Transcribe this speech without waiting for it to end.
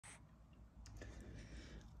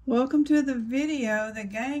Welcome to the video. The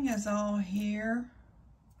gang is all here.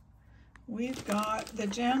 We've got the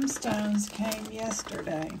gemstones came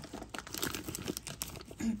yesterday.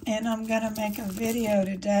 And I'm going to make a video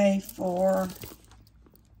today for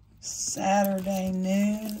Saturday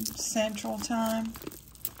noon Central Time.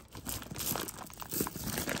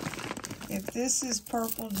 If this is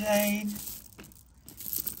purple jade,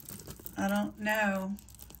 I don't know.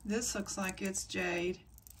 This looks like it's jade.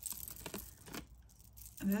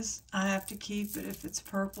 This, I have to keep it if it's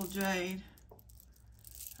purple jade.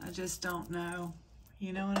 I just don't know.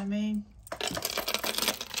 You know what I mean?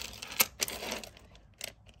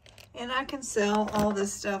 And I can sell all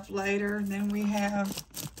this stuff later. And then we have,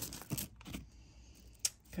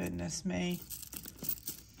 goodness me.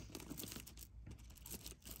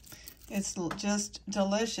 It's just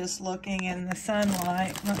delicious looking in the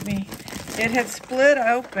sunlight. It had split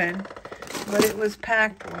open, but it was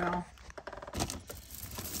packed well.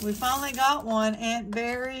 We finally got one. Aunt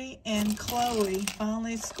Barry and Chloe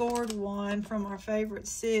finally scored one from our favorite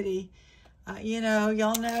city. You know,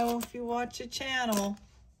 y'all know if you watch the channel,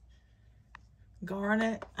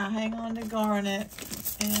 garnet. I hang on to garnet,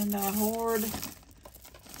 and I hoard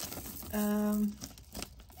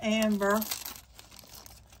amber.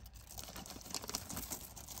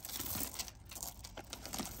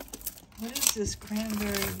 What is this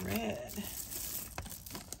cranberry red?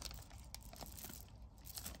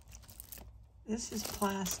 This is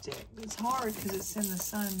plastic. It's hard because it's in the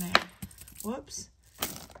sun now. Whoops.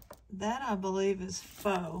 That, I believe, is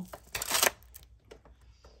faux.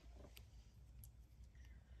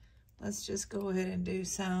 Let's just go ahead and do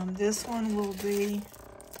some. This one will be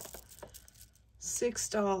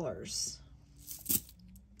 $6.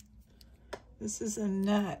 This is a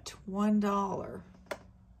nut, $1.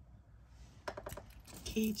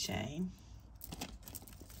 Keychain.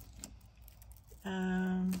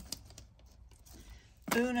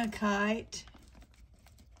 Unakite,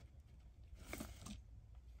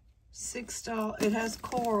 $6. It has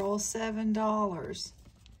coral, $7.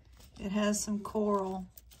 It has some coral.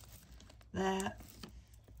 That.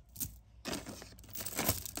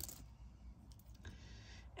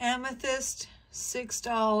 Amethyst,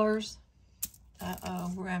 $6.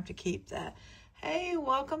 Uh-oh, we're gonna have to keep that. Hey,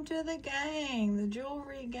 welcome to the gang, the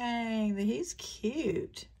jewelry gang. He's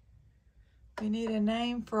cute. We need a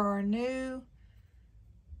name for our new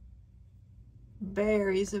bear.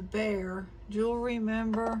 He's a bear. Jewelry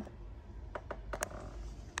member.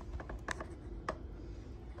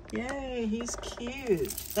 Yay, he's cute.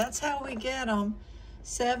 That's how we get them.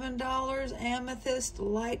 $7, amethyst,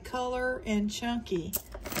 light color, and chunky.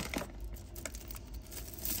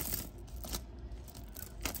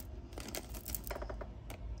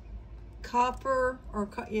 Copper, or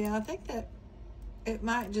yeah, I think that it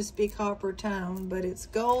might just be copper tone, but it's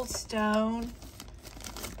gold stone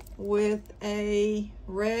with a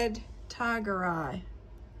red tiger eye.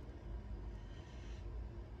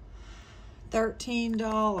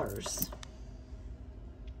 $13.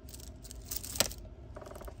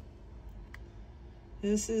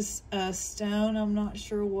 This is a stone, I'm not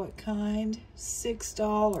sure what kind.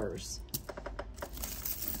 $6.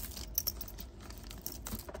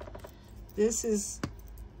 This is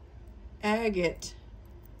agate,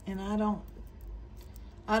 and I don't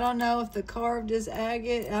know if the carved is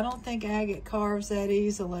agate. I don't think agate carves that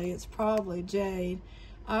easily. It's probably jade.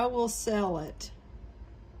 I will sell it.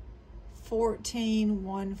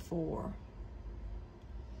 $14.14.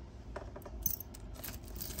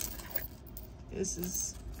 This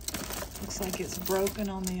is, looks like it's broken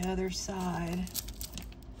on the other side.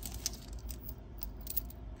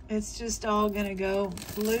 It's just all gonna go,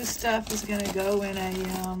 loose stuff is gonna go in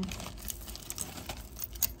a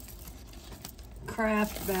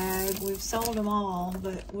craft bag. We've sold them all,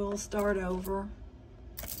 but we'll start over.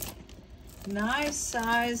 Nice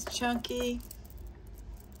size, chunky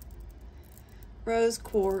rose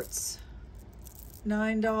quartz,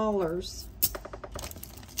 $9.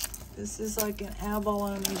 This is like an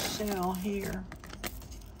abalone shell here.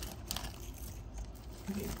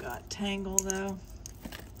 We've got tangle though.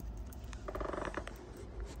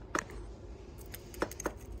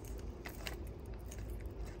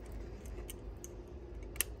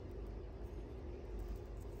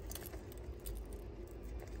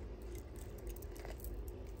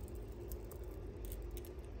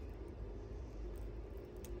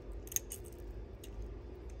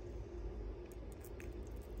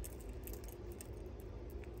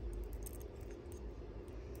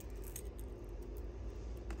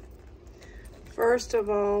 First of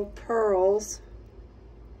all, pearls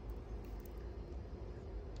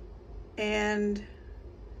and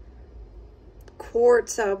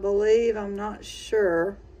quartz, I believe. I'm not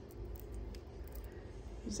sure.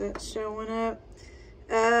 Is that showing up?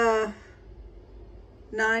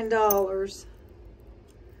 $9.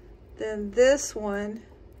 Then this one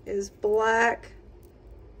is black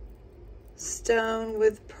stone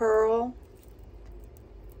with pearl.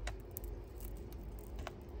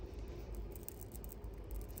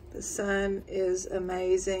 The sun is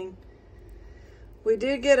amazing. We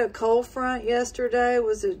did get a cold front yesterday. It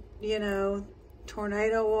was a, you know,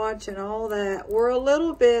 tornado watch and all that. We're a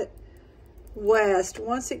little bit west.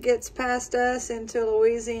 Once it gets past us into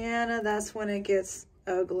Louisiana, that's when it gets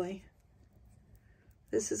ugly.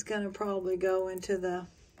 This is going to probably go into the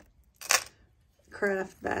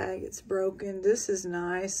craft bag. It's broken. This is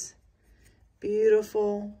nice.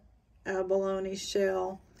 Beautiful abalone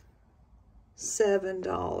shell.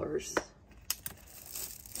 $7.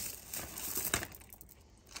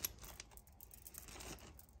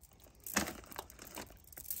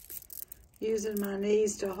 Using my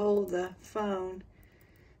knees to hold the phone.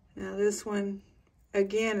 Now this one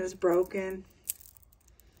again is broken.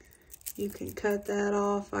 You can cut that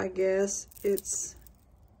off, I guess. It's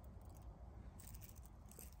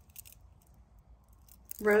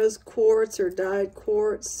rose quartz or dyed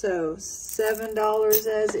quartz, so $7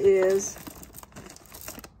 as is.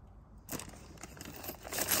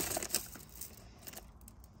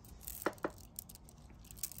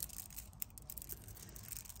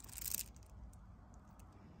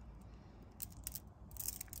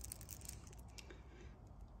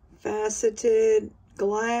 Faceted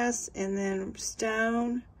glass and then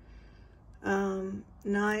stone,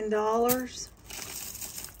 $9.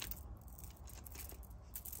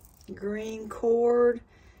 Green cord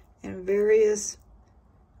and various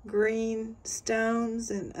green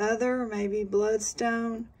stones and other, maybe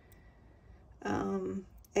bloodstone,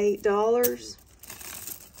 $8.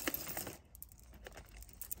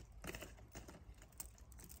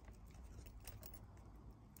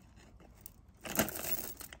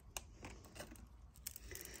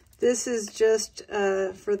 This is just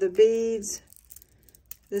for the beads.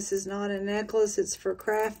 This is not a necklace, it's for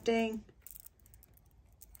crafting.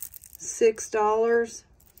 $6.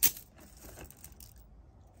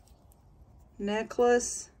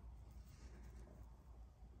 Necklace.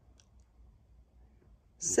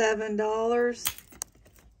 $7.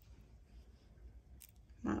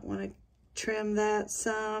 Might want to trim that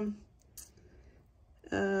some.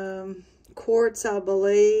 Quartz, I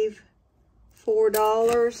believe.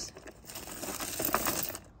 $4.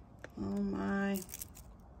 Oh my.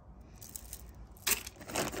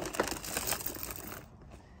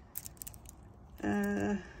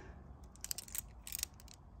 Does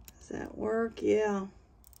that work? Yeah.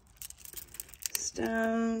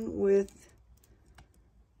 Stone with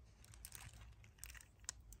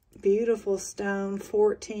beautiful stone,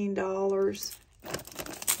 $14.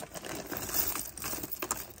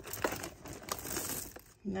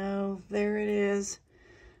 No, there it is.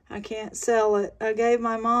 I can't sell it. I gave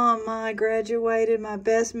my mom my graduated, my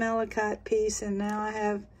best malachite piece, and now I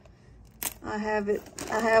have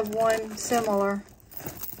one similar.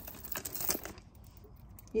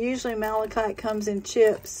 Usually malachite comes in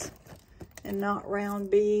chips and not round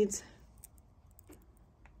beads.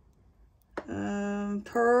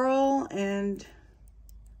 Pearl and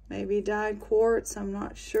maybe dyed quartz, I'm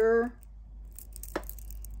not sure.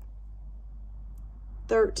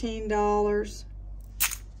 $13.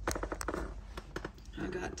 I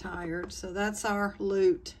got tired, so that's our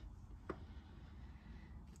loot.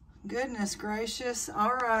 Goodness gracious.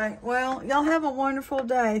 All right. Well, y'all have a wonderful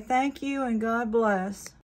day. Thank you and God bless.